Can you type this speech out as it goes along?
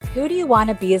Who do you want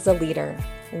to be as a leader?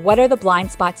 What are the blind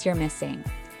spots you're missing?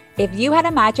 If you had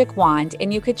a magic wand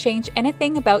and you could change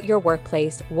anything about your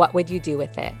workplace, what would you do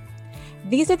with it?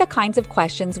 These are the kinds of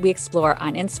questions we explore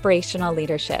on Inspirational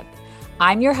Leadership.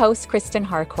 I'm your host, Kristen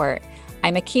Harcourt.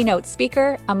 I'm a keynote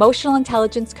speaker, emotional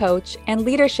intelligence coach, and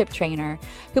leadership trainer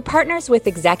who partners with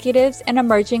executives and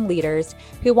emerging leaders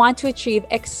who want to achieve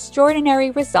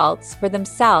extraordinary results for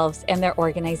themselves and their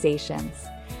organizations.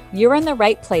 You're in the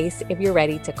right place if you're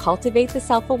ready to cultivate the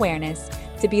self-awareness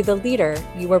to be the leader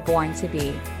you were born to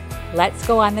be. Let's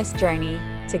go on this journey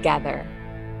together.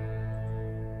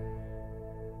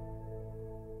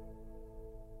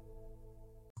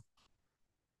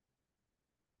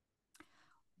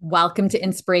 Welcome to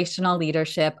Inspirational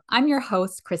Leadership. I'm your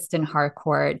host, Kristen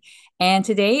Harcourt, and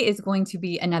today is going to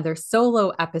be another solo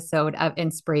episode of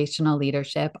Inspirational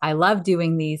Leadership. I love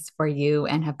doing these for you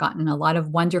and have gotten a lot of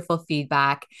wonderful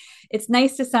feedback. It's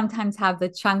nice to sometimes have the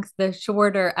chunks, the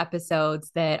shorter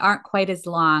episodes that aren't quite as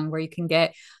long, where you can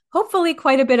get hopefully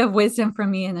quite a bit of wisdom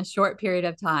from me in a short period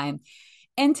of time.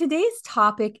 And today's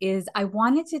topic is I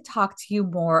wanted to talk to you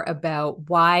more about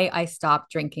why I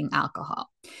stopped drinking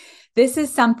alcohol. This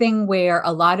is something where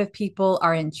a lot of people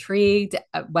are intrigued,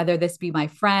 whether this be my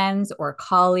friends or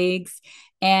colleagues.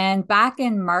 And back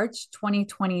in March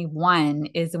 2021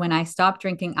 is when I stopped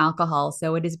drinking alcohol.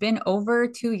 So it has been over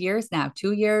 2 years now,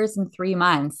 2 years and 3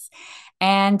 months.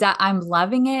 And I'm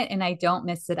loving it and I don't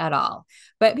miss it at all.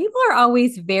 But people are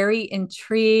always very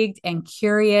intrigued and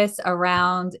curious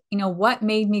around, what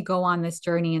made me go on this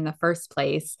journey in the first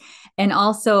place? And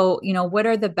also, what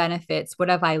are the benefits? What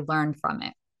have I learned from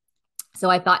it? So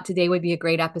I thought today would be a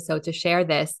great episode to share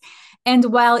this. And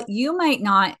while you might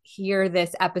not hear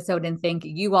this episode and think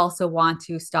you also want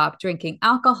to stop drinking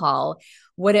alcohol,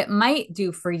 what it might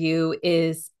do for you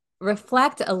is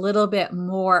reflect a little bit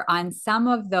more on some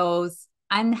of those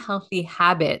unhealthy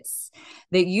habits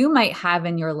that you might have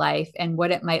in your life and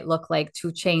what it might look like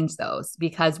to change those.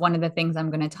 Because one of the things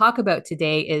I'm going to talk about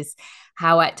today is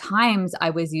how at times I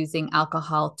was using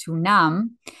alcohol to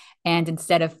numb. And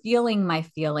instead of feeling my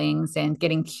feelings and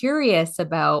getting curious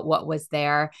about what was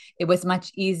there, it was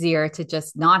much easier to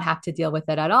just not have to deal with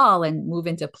it at all and move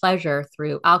into pleasure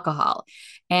through alcohol.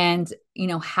 And,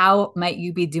 how might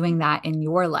you be doing that in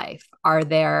your life? Are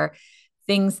there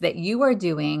things that you are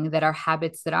doing that are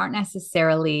habits that aren't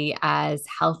necessarily as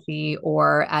healthy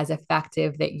or as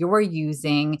effective that you're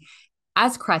using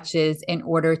as crutches in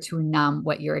order to numb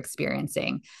what you're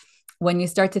experiencing? When you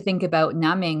start to think about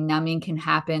numbing can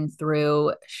happen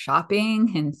through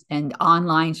shopping and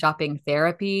online shopping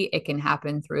therapy. It can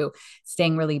happen through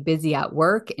staying really busy at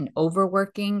work and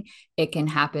overworking. It can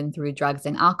happen through drugs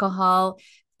and alcohol.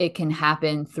 It can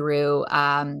happen through,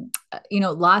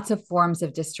 lots of forms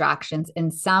of distractions,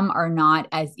 and some are not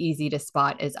as easy to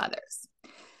spot as others.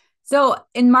 So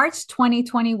in March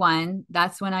 2021,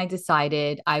 that's when I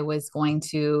decided I was going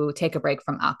to take a break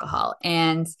from alcohol.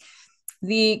 And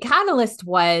the catalyst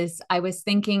was I was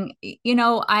thinking,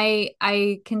 I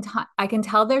can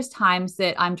tell there's times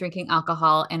that I'm drinking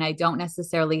alcohol and I don't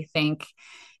necessarily think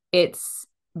it's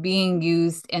being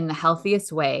used in the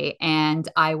healthiest way. And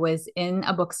I was in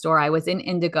a bookstore, I was in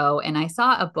Indigo, and I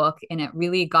saw a book and it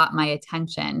really got my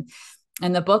attention.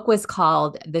 And the book was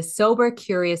called The Sober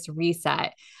Curious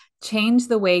Reset: Change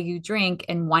the Way You Drink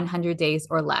in 100 Days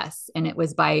or Less. And it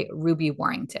was by Ruby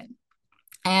Warrington.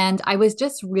 And I was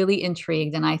just really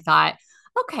intrigued. And I thought,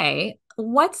 okay,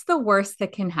 what's the worst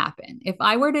that can happen? If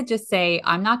I were to just say,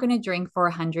 I'm not going to drink for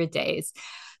 100 days.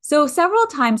 So several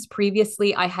times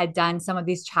previously, I had done some of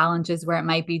these challenges where it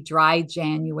might be dry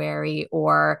January,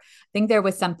 or I think there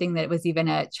was something that was even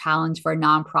a challenge for a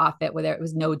nonprofit where it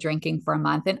was no drinking for a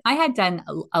month. And I had done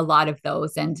a lot of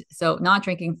those. And so not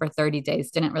drinking for 30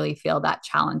 days didn't really feel that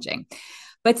challenging.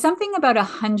 But something about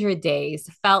 100 days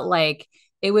felt like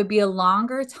it would be a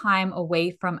longer time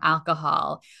away from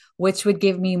alcohol, which would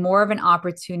give me more of an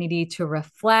opportunity to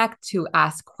reflect, to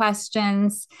ask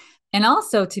questions. And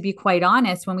also, to be quite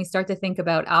honest, when we start to think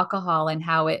about alcohol and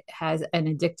how it has an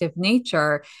addictive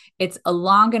nature, it's a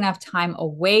long enough time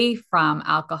away from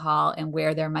alcohol and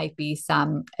where there might be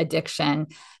some addiction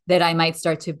that I might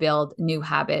start to build new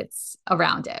habits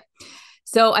around it.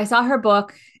 So I saw her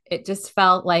book. It just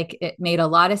felt like it made a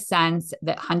lot of sense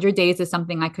that 100 days is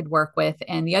something I could work with.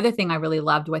 And the other thing I really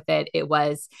loved with it, it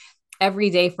was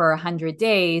every day for 100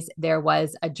 days, there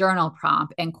was a journal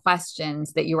prompt and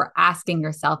questions that you were asking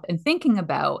yourself and thinking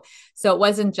about. So it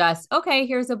wasn't just, okay,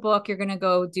 here's a book, you're going to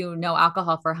go do no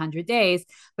alcohol for 100 days,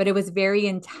 but it was very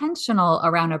intentional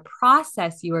around a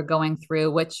process you were going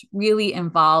through, which really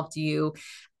involved you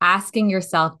asking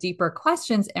yourself deeper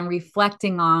questions and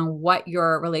reflecting on what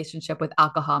your relationship with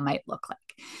alcohol might look like.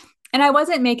 And I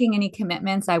wasn't making any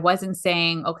commitments. I wasn't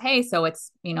saying, okay, so it's,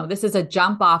 this is a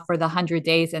jump off for the 100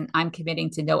 days and I'm committing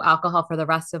to no alcohol for the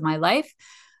rest of my life.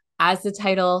 As the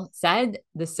title said,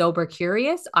 The Sober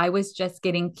Curious, I was just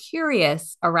getting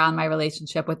curious around my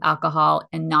relationship with alcohol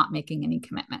and not making any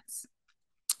commitments.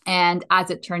 And as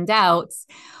it turned out,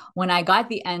 when I got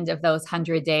the end of those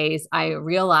 100 days, I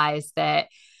realized that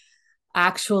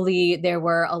actually there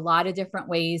were a lot of different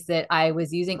ways that I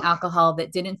was using alcohol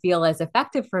that didn't feel as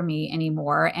effective for me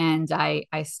anymore. And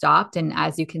I stopped. And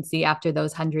as you can see, after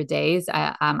those 100 days,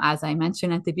 as I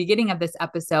mentioned at the beginning of this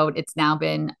episode, it's now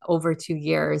been over 2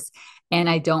 years and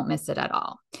I don't miss it at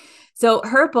all. So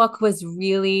her book was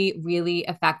really, really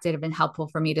effective and helpful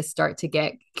for me to start to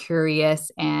get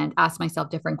curious and ask myself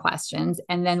different questions.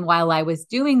 And then while I was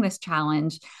doing this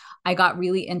challenge, I got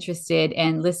really interested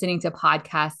in listening to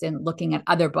podcasts and looking at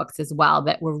other books as well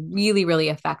that were really, really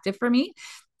effective for me.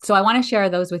 So I want to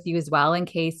share those with you as well in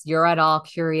case you're at all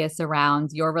curious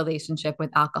around your relationship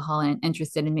with alcohol and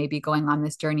interested in maybe going on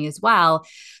this journey as well.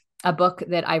 A book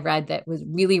that I read that was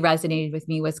really resonated with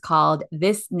me was called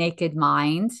This Naked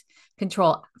Mind: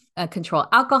 Control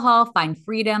Alcohol, Find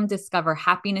Freedom, Discover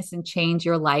Happiness, and Change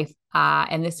Your Life.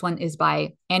 And this one is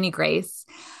by Annie Grace.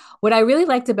 What I really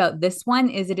liked about this one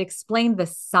is it explained the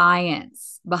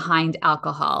science behind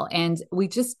alcohol. And we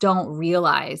just don't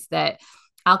realize that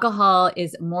alcohol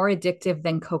is more addictive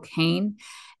than cocaine,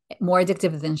 more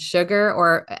addictive than sugar.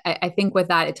 Or I think with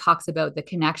that, it talks about the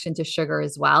connection to sugar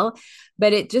as well.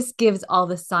 But it just gives all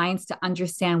the science to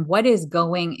understand what is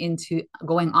going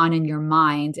on in your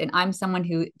mind. And I'm someone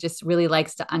who just really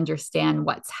likes to understand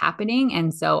what's happening.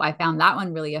 And so I found that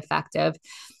one really effective.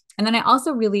 And then I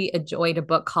also really enjoyed a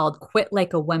book called Quit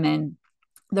Like a Woman: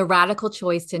 The Radical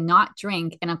Choice to Not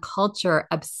Drink in a Culture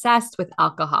Obsessed with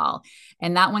Alcohol.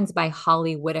 And that one's by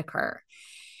Holly Whitaker.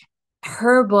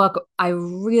 Her book, I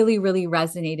really, really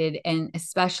resonated. And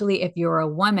especially if you're a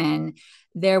woman,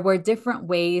 there were different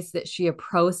ways that she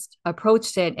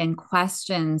approached it and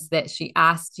questions that she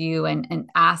asked you and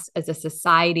asked as a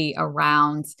society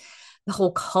around the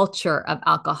whole culture of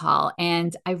alcohol.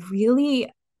 And I really,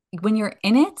 when you're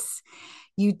in it,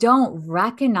 you don't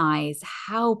recognize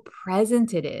how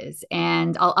present it is.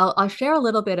 And I'll share a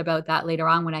little bit about that later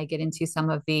on when I get into some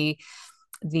of the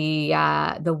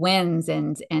wins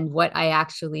and what I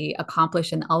actually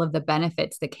accomplished and all of the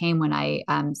benefits that came when I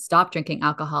stopped drinking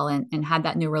alcohol and had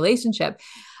that new relationship.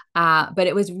 But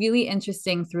it was really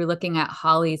interesting through looking at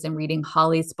Holly's and reading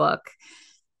Holly's book.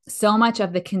 So much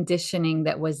of the conditioning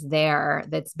that was there,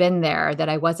 that's been there, that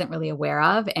I wasn't really aware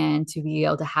of. And to be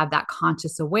able to have that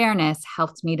conscious awareness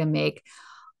helped me to make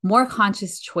more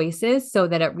conscious choices so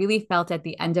that it really felt at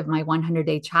the end of my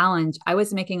 100-day challenge, I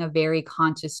was making a very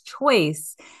conscious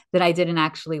choice that I didn't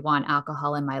actually want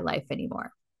alcohol in my life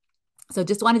anymore. So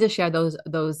just wanted to share those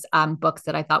books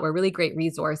that I thought were really great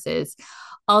resources.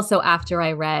 Also, after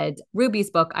I read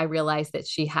Ruby's book, I realized that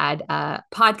she had a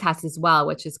podcast as well,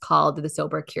 which is called the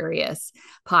Sober Curious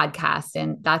podcast.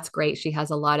 And that's great. She has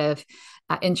a lot of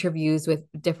interviews with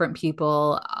different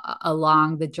people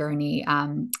along the journey,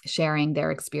 sharing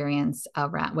their experience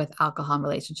around with alcohol and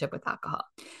relationship with alcohol.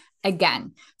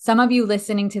 Again, some of you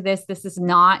listening to this is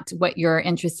not what you're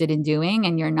interested in doing,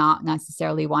 and you're not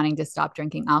necessarily wanting to stop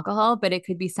drinking alcohol, but it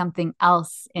could be something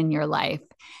else in your life,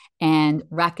 and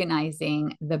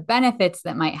recognizing the benefits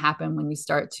that might happen when you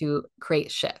start to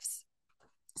create shifts.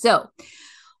 So,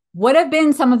 what have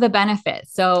been some of the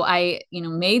benefits? So I,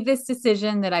 made this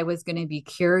decision that I was going to be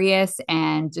curious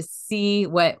and just see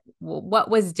what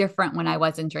was different when I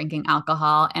wasn't drinking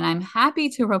alcohol. And I'm happy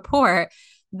to report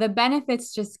the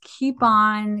benefits just keep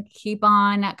on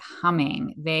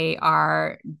coming. They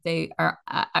are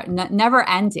never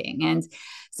ending. And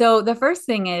so the first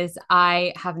thing is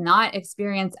I have not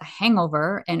experienced a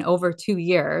hangover in over 2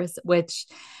 years, which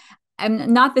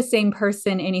I'm not the same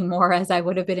person anymore as I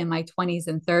would have been in my 20s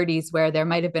and 30s, where there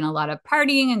might have been a lot of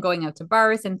partying and going out to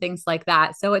bars and things like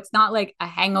that. So it's not like a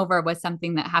hangover was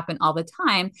something that happened all the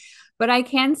time, but I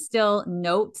can still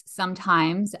note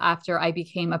sometimes after I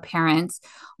became a parent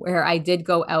where I did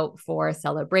go out for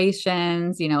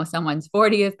celebrations, someone's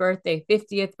 40th birthday,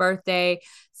 50th birthday,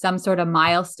 some sort of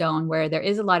milestone where there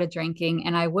is a lot of drinking.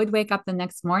 And I would wake up the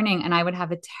next morning and I would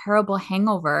have a terrible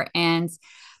hangover. And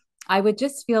I would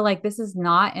just feel like this is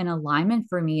not in alignment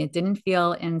for me. It didn't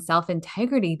feel in self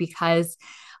integrity because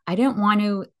I didn't want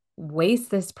to waste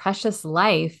this precious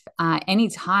life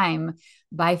anytime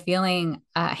by feeling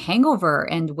a hangover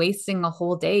and wasting a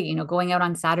whole day, going out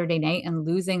on Saturday night and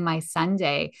losing my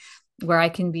Sunday where I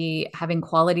can be having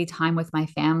quality time with my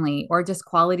family or just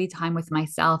quality time with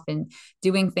myself and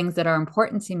doing things that are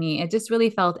important to me. It just really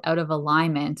felt out of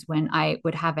alignment when I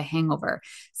would have a hangover.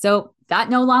 So that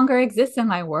no longer exists in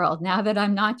my world. Now that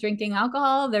I'm not drinking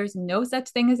alcohol, there's no such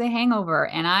thing as a hangover.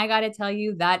 And I got to tell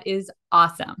you, that is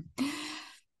awesome.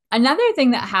 Another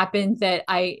thing that happened that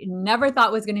I never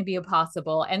thought was going to be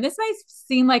possible, and this might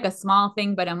seem like a small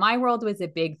thing, but in my world was a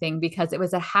big thing because it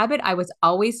was a habit I was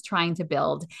always trying to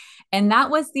build. And that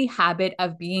was the habit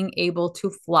of being able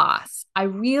to floss. I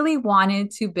really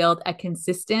wanted to build a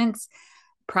consistent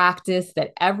practice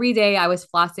that every day I was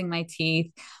flossing my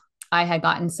teeth. I had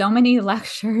gotten so many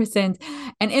lectures and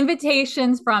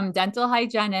invitations from dental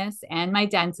hygienists and my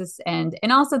dentist and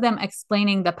also them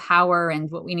explaining the power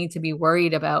and what we need to be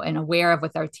worried about and aware of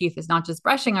with our teeth is not just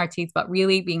brushing our teeth, but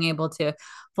really being able to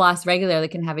floss regularly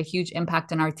can have a huge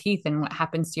impact on our teeth and what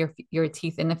happens to your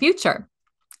teeth in the future.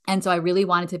 And so I really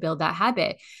wanted to build that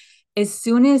habit. As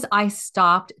soon as I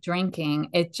stopped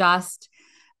drinking, it just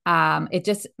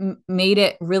made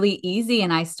it really easy.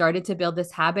 And I started to build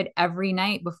this habit every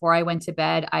night before I went to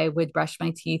bed. I would brush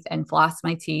my teeth and floss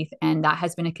my teeth. And that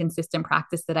has been a consistent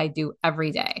practice that I do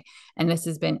every day. And this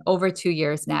has been over 2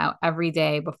 years now. Every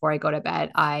day before I go to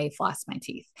bed, I floss my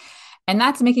teeth. And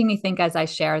that's making me think as I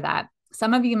share that.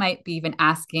 Some of you might be even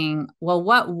asking, well,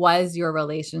 what was your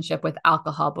relationship with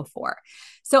alcohol before?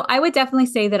 So I would definitely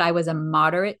say that I was a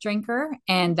moderate drinker,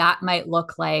 and that might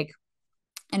look like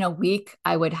in a week,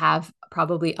 I would have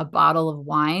probably a bottle of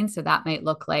wine. So that might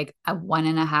look like a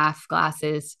 1.5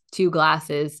 glasses, 2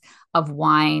 glasses of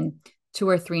wine, 2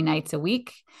 or 3 nights a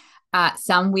week.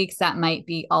 Some weeks that might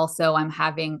be also I'm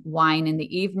having wine in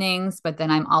the evenings, but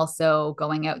then I'm also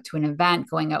going out to an event,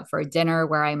 going out for a dinner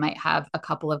where I might have a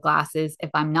couple of glasses.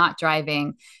 If I'm not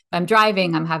driving, if I'm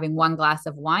driving, I'm having 1 glass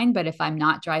of wine. But if I'm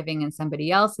not driving and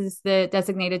somebody else is the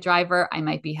designated driver, I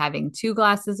might be having 2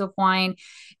 glasses of wine.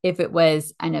 If it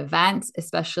was an event,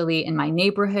 especially in my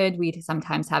neighborhood, we'd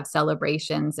sometimes have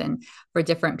celebrations and for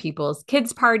different people's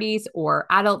kids' parties or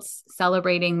adults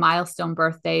celebrating milestone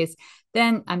birthdays.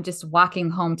 Then I'm just walking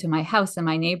home to my house in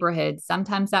my neighborhood.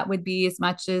 Sometimes that would be as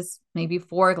much as maybe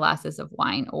 4 glasses of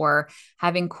wine or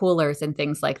having coolers and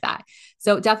things like that.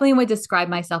 So definitely would describe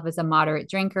myself as a moderate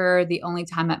drinker. The only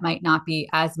time it might not be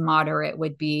as moderate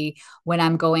would be when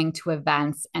I'm going to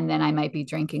events and then I might be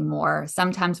drinking more.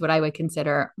 Sometimes what I would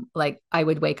consider like I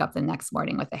would wake up the next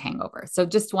morning with a hangover. So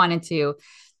just wanted to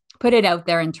put it out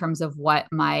there in terms of what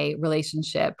my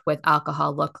relationship with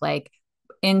alcohol looked like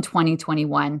in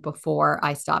 2021 before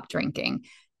I stopped drinking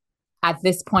at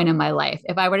this point in my life.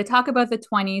 If I were to talk about the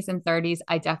 20s and 30s,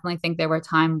 I definitely think there were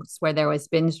times where there was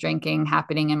binge drinking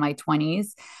happening in my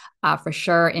 20s, for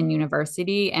sure in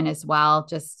university, and as well,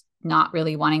 just not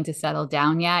really wanting to settle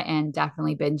down yet and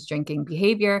definitely binge drinking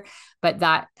behavior. But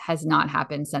that has not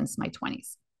happened since my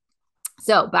 20s.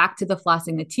 So back to the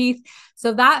flossing the teeth.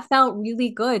 So that felt really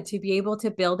good to be able to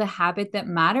build a habit that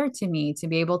mattered to me, to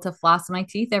be able to floss my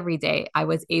teeth every day. I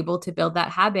was able to build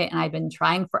that habit and I've been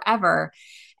trying forever.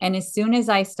 And as soon as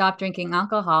I stopped drinking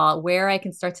alcohol, where I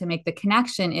can start to make the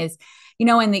connection is,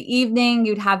 in the evening,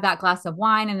 you'd have that glass of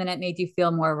wine and then it made you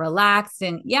feel more relaxed.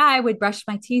 And yeah, I would brush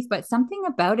my teeth, but something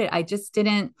about it, I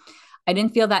didn't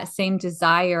feel that same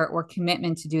desire or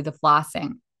commitment to do the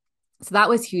flossing. So that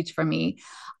was huge for me.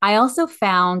 I also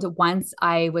found once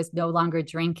I was no longer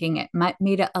drinking, it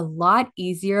made it a lot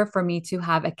easier for me to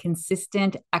have a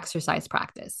consistent exercise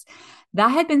practice. That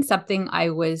had been something I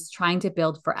was trying to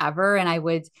build forever, and I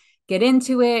would get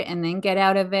into it and then get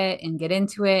out of it and get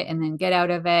into it and then get out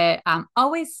of it.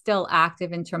 Always still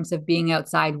active in terms of being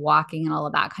outside, walking, and all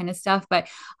of that kind of stuff. But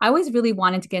I always really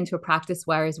wanted to get into a practice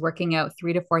where I was working out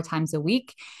 3 to 4 times a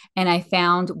week. And I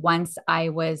found once I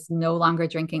was no longer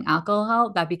drinking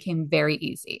alcohol, that became very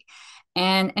easy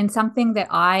and something that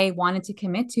I wanted to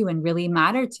commit to and really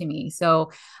mattered to me.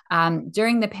 So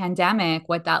during the pandemic,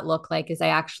 what that looked like is I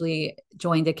actually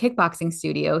joined a kickboxing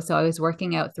studio. So I was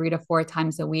working out 3 to 4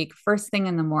 times a week, first thing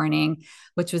in the morning,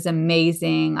 which was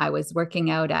amazing. I was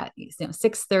working out at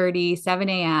 6:30, 7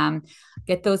 a.m.,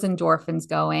 get those endorphins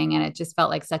going. And it just felt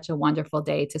like such a wonderful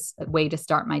way to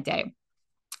start my day.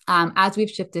 As we've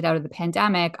shifted out of the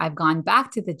pandemic, I've gone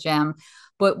back to the gym,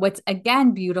 But what's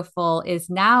again beautiful is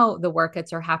now the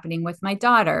workouts are happening with my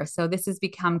daughter. So this has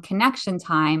become connection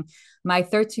time. My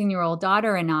 13-year-old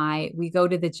daughter and I, we go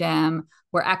to the gym,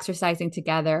 we're exercising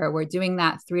together. We're doing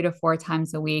that 3 to 4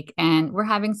 times a week. And we're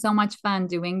having so much fun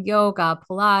doing yoga,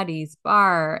 Pilates,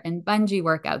 bar, and bungee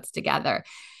workouts together.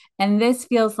 And this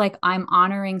feels like I'm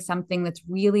honoring something that's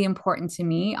really important to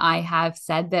me. I have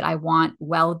said that I want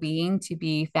well being to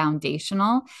be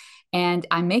foundational, and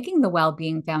I'm making the well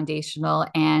being foundational.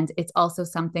 And it's also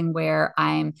something where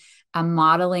I'm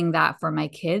modeling that for my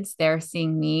kids. They're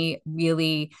seeing me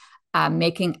really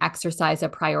making exercise a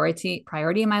priority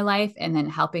in my life, and then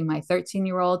helping my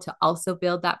 13-year-old to also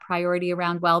build that priority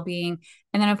around well-being.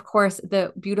 And then of course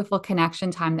the beautiful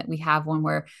connection time that we have when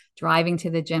we're driving to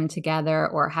the gym together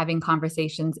or having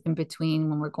conversations in between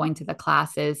when we're going to the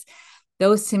classes.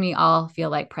 Those to me all feel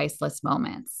like priceless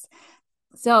moments.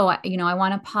 So, I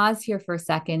want to pause here for a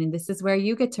second, and this is where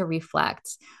you get to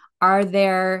reflect. Are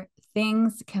there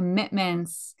things,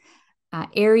 commitments,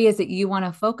 areas that you want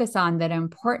to focus on that are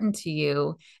important to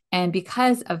you? And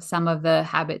because of some of the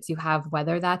habits you have,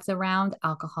 whether that's around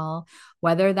alcohol,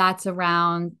 whether that's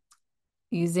around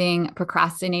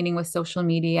procrastinating with social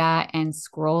media and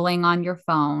scrolling on your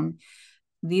phone,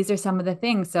 these are some of the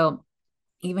things. So,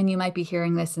 even you might be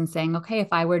hearing this and saying, okay, if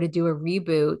I were to do a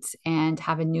reboot and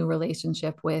have a new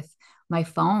relationship with my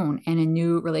phone and a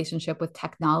new relationship with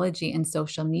technology and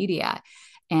social media,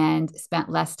 and spent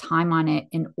less time on it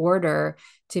in order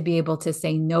to be able to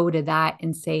say no to that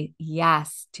and say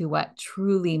yes to what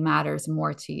truly matters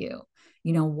more to you,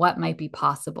 what might be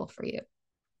possible for you.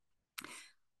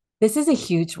 This is a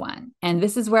huge one. And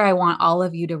this is where I want all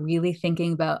of you to really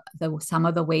thinking about some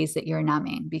of the ways that you're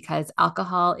numbing, because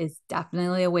alcohol is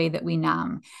definitely a way that we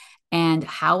numb. And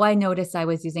how I noticed I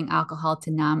was using alcohol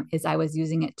to numb is I was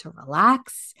using it to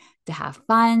relax, to have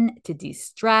fun, to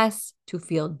de-stress, to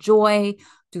feel joy,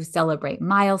 to celebrate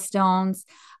milestones,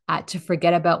 to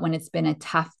forget about when it's been a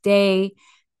tough day.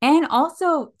 And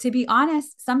also, to be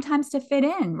honest, sometimes to fit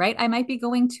in, right? I might be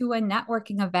going to a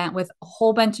networking event with a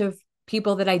whole bunch of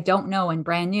people that I don't know and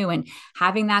brand new. And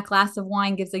having that glass of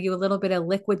wine gives you a little bit of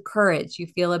liquid courage. You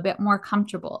feel a bit more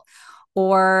comfortable.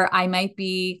 Or I might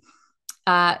be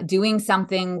doing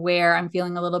something where I'm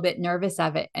feeling a little bit nervous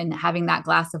of it and having that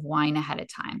glass of wine ahead of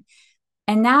time.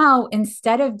 And now,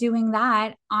 instead of doing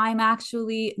that, I'm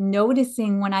actually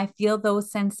noticing when I feel those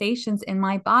sensations in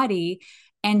my body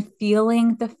and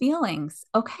feeling the feelings.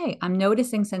 Okay, I'm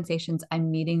noticing sensations.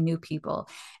 I'm meeting new people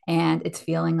and it's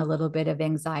feeling a little bit of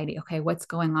anxiety. Okay, what's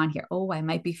going on here? Oh, I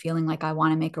might be feeling like I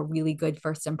want to make a really good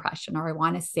first impression, or I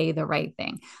want to say the right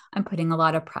thing. I'm putting a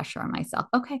lot of pressure on myself.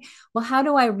 Okay, well, how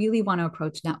do I really want to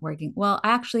approach networking? Well,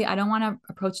 actually, I don't want to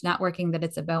approach networking that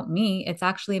it's about me. It's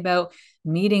actually about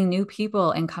meeting new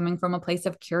people and coming from a place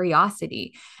of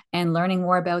curiosity and learning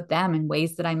more about them and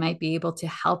ways that I might be able to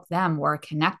help them or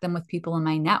connect them with people in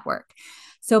my network.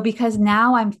 So, because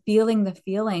now I'm feeling the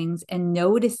feelings and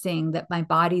noticing that my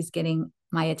body's getting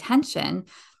my attention,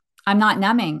 I'm not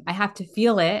numbing. I have to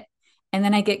feel it. And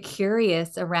then I get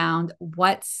curious around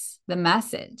what's the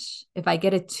message. If I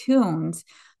get attuned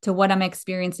to what I'm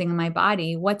experiencing in my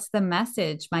body, what's the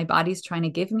message my body's trying to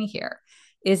give me here?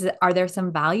 Are there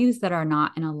some values that are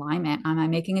not in alignment? Am I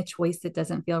making a choice that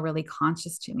doesn't feel really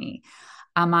conscious to me?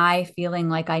 Am I feeling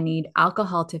like I need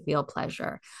alcohol to feel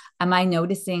pleasure? Am I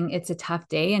noticing it's a tough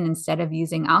day, and instead of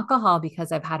using alcohol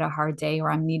because I've had a hard day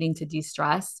or I'm needing to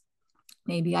de-stress,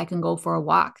 maybe I can go for a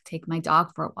walk, take my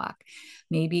dog for a walk.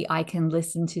 Maybe I can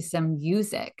listen to some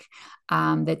music,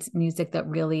 that's music that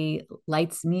really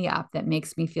lights me up, that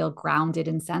makes me feel grounded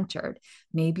and centered.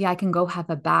 Maybe I can go have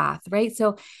a bath, right?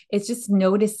 So it's just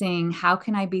noticing, how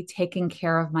can I be taking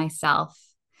care of myself?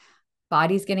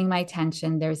 Body's getting my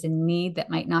attention. There's a need that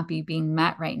might not be being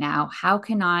met right now. How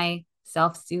can I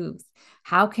self-soothe?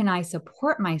 How can I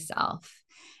support myself?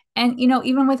 And,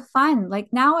 even with fun, like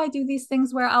now I do these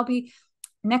things where I'll be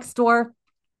next door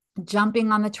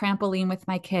jumping on the trampoline with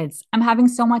my kids. I'm having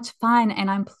so much fun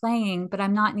and I'm playing, but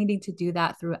I'm not needing to do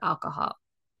that through alcohol.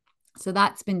 So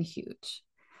that's been huge.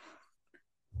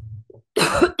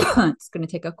 Just going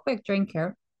to take a quick drink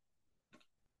here.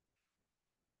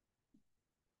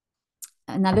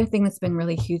 Another thing that's been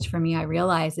really huge for me, I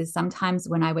realize, is sometimes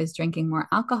when I was drinking more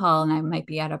alcohol and I might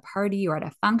be at a party or at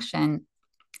a function,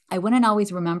 I wouldn't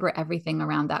always remember everything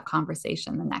around that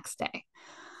conversation the next day.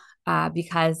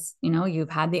 Because you've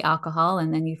had the alcohol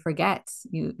and then you forget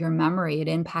your memory. It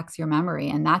impacts your memory,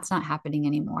 and that's not happening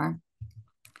anymore.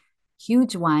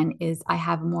 Huge one is I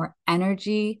have more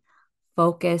energy,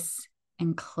 focus,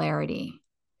 and clarity.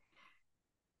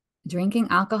 drinking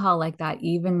alcohol like that,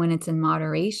 even when it's in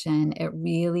moderation, it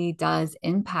really does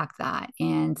impact that.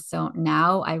 And so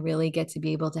now I really get to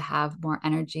be able to have more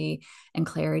energy and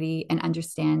clarity and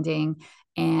understanding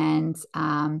and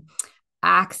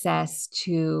access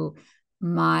to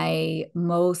my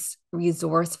most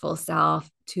resourceful self,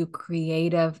 to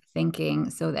creative thinking,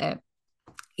 so that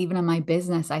even in my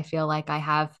business, I feel like I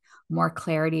have more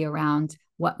clarity around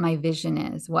what my vision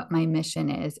is, what my mission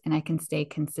is, and I can stay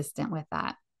consistent with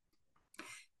that.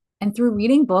 And through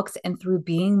reading books and through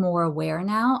being more aware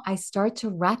now, I start to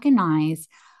recognize,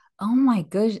 oh my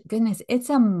goodness, it's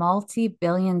a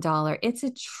multi-billion dollar, it's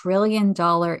 $1 trillion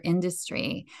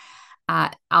industry,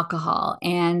 alcohol.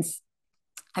 And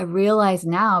I realize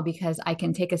now, because I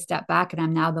can take a step back and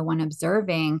I'm now the one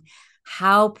observing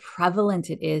how prevalent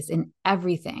it is in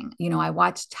everything. I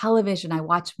watch television, I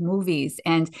watch movies,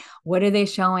 and what are they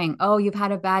showing? Oh, you've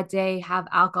had a bad day, have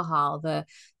alcohol.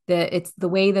 It's the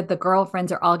way that the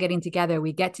girlfriends are all getting together.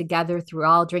 We get together through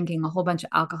all drinking a whole bunch of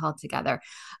alcohol together.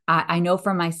 I know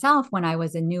for myself, when I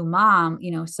was a new mom,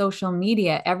 social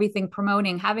media, everything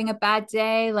promoting having a bad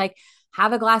day, like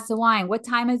have a glass of wine. What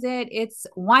time is it? It's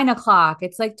wine o'clock.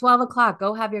 It's like 12 o'clock.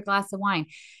 Go have your glass of wine.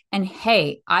 And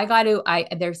hey,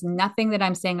 there's nothing that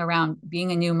I'm saying around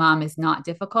being a new mom is not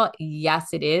difficult. Yes,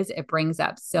 it is. It brings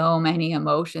up so many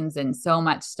emotions and so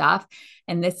much stuff.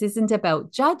 And this isn't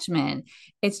about judgment.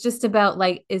 It's just about,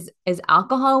 like, is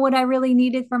alcohol what I really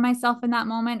needed for myself in that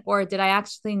moment? Or did I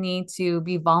actually need to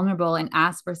be vulnerable and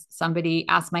ask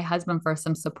my husband for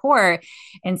some support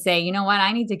and say, you know what,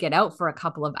 I need to get out for a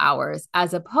couple of hours,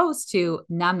 as opposed to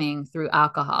numbing through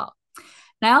alcohol.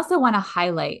 And I also want to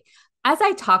highlight, as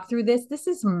I talk through this, this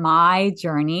is my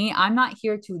journey. I'm not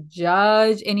here to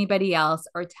judge anybody else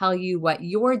or tell you what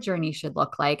your journey should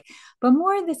look like, but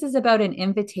more, this is about an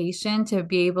invitation to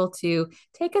be able to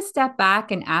take a step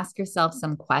back and ask yourself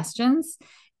some questions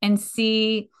and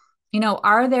see,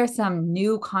 are there some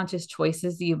new conscious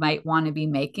choices you might want to be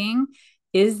making?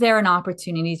 Is there an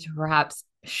opportunity to perhaps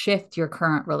shift your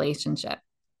current relationship?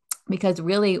 Because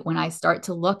really, when I start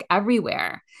to look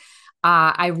everywhere,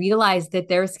 I realized that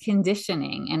there's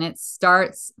conditioning, and it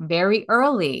starts very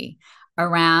early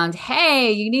around,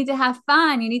 hey, you need to have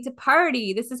fun, you need to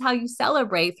party. This is how you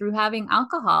celebrate, through having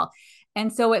alcohol.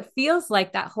 And so it feels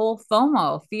like that whole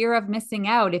FOMO, fear of missing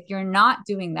out. If you're not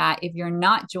doing that, if you're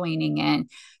not joining in,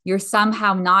 you're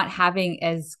somehow not having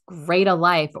as great a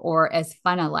life or as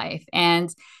fun a life.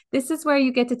 And this is where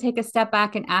you get to take a step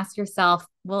back and ask yourself,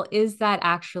 well, is that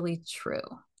actually true?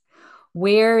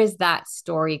 Where is that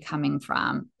story coming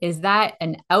from? Is that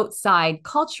an outside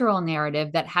cultural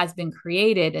narrative that has been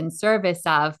created in service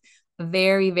of a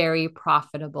very, very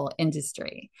profitable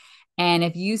industry? And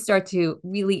if you start to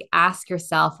really ask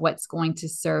yourself what's going to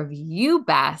serve you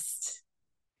best,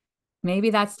 maybe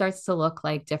that starts to look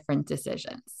like different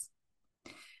decisions.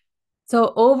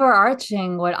 So,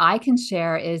 overarching, what I can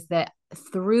share is that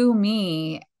through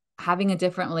me having a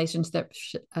different relationship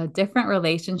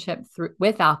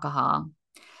with alcohol,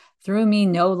 through me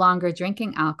no longer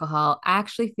drinking alcohol, I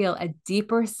actually feel a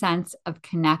deeper sense of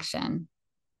connection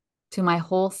to my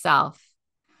whole self,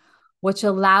 which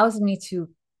allows me to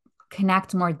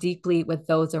connect more deeply with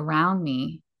those around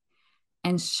me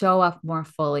and show up more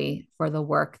fully for the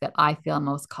work that I feel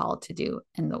most called to do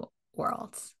in the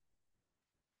world.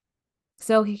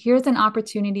 So here's an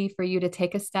opportunity for you to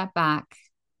take a step back.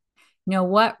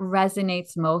 What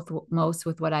resonates most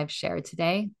with what I've shared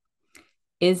today?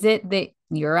 Is it that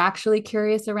you're actually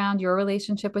curious around your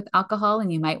relationship with alcohol,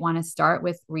 and you might want to start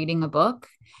with reading a book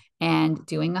and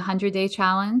doing a 100-day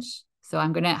challenge? So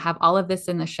I'm going to have all of this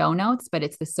in the show notes, but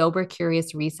it's the Sober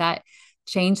Curious Reset: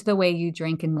 Change the Way You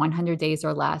Drink in 100 Days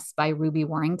or Less by Ruby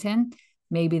Warrington.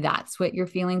 Maybe that's what you're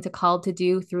feeling called to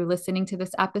do through listening to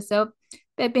this episode.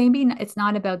 But maybe it's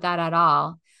not about that at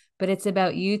all, but it's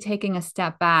about you taking a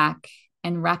step back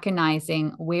and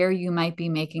recognizing where you might be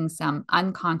making some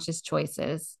unconscious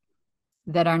choices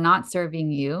that are not serving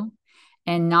you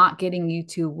and not getting you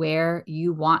to where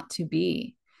you want to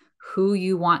be, who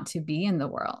you want to be in the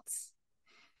world.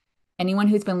 Anyone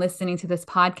who's been listening to this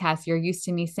podcast, you're used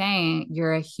to me saying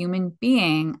you're a human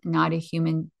being, not a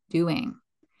human doing.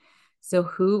 So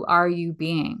who are you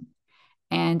being?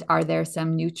 And are there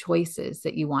some new choices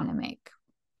that you want to make?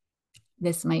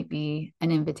 This might be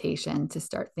an invitation to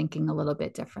start thinking a little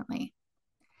bit differently.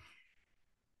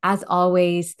 As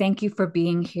always, thank you for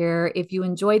being here. If you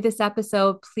enjoyed this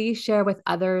episode, please share with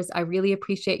others. I really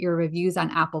appreciate your reviews on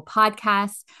Apple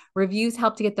Podcasts. Reviews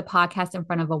help to get the podcast in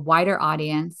front of a wider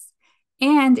audience.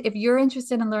 And if you're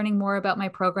interested in learning more about my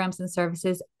programs and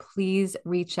services, please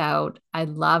reach out. I'd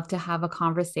love to have a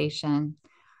conversation.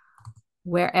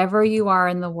 Wherever you are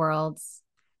in the world,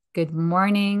 good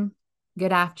morning,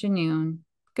 good afternoon,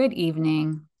 good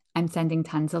evening. I'm sending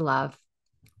tons of love.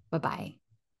 Bye-bye.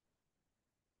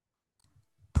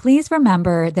 Please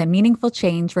remember that meaningful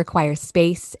change requires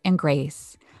space and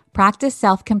grace. Practice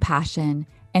self-compassion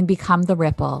and become the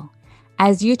ripple.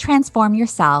 As you transform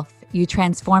yourself, you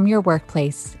transform your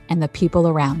workplace and the people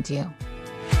around you.